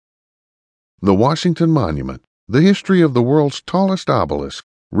The Washington Monument, The History of the World's Tallest Obelisk,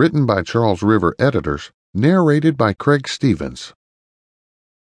 written by Charles River editors, narrated by Craig Stevens.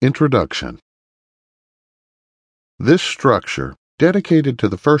 Introduction. This structure, dedicated to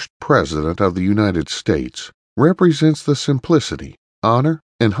the first President of the United States, represents the simplicity, honor,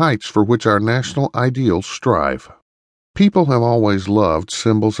 and heights for which our national ideals strive. People have always loved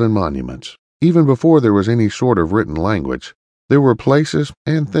symbols and monuments. Even before there was any sort of written language, there were places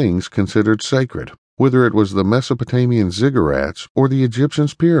and things considered sacred, whether it was the Mesopotamian ziggurats or the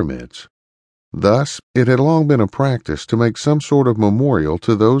Egyptians' pyramids. Thus, it had long been a practice to make some sort of memorial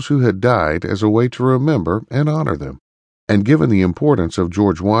to those who had died as a way to remember and honor them. And given the importance of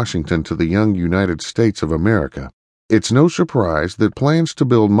George Washington to the young United States of America, it's no surprise that plans to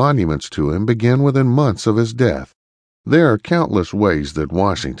build monuments to him began within months of his death. There are countless ways that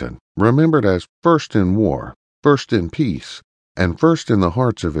Washington, remembered as first in war, first in peace, and first in the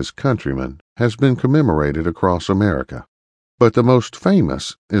hearts of his countrymen, has been commemorated across America. But the most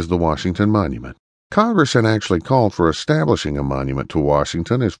famous is the Washington Monument. Congress had actually called for establishing a monument to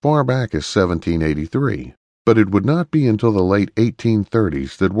Washington as far back as 1783, but it would not be until the late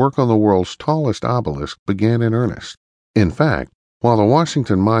 1830s that work on the world's tallest obelisk began in earnest. In fact, while the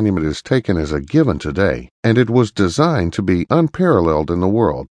Washington Monument is taken as a given today, and it was designed to be unparalleled in the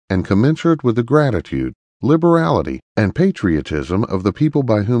world and commensurate with the gratitude, liberality, and patriotism of the people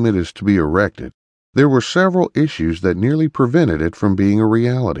by whom it is to be erected, there were several issues that nearly prevented it from being a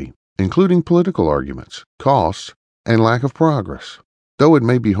reality, including political arguments, costs, and lack of progress. Though it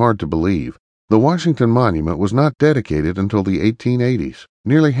may be hard to believe, the Washington Monument was not dedicated until the 1880s,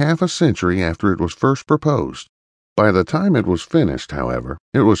 nearly half a century after it was first proposed. By the time it was finished, however,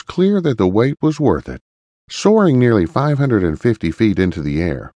 it was clear that the wait was worth it. Soaring nearly 550 feet into the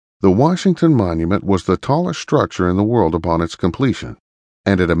air, the Washington Monument was the tallest structure in the world upon its completion,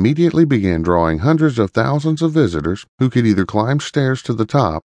 and it immediately began drawing hundreds of thousands of visitors who could either climb stairs to the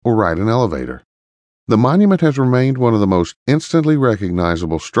top or ride an elevator. The monument has remained one of the most instantly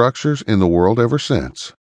recognizable structures in the world ever since.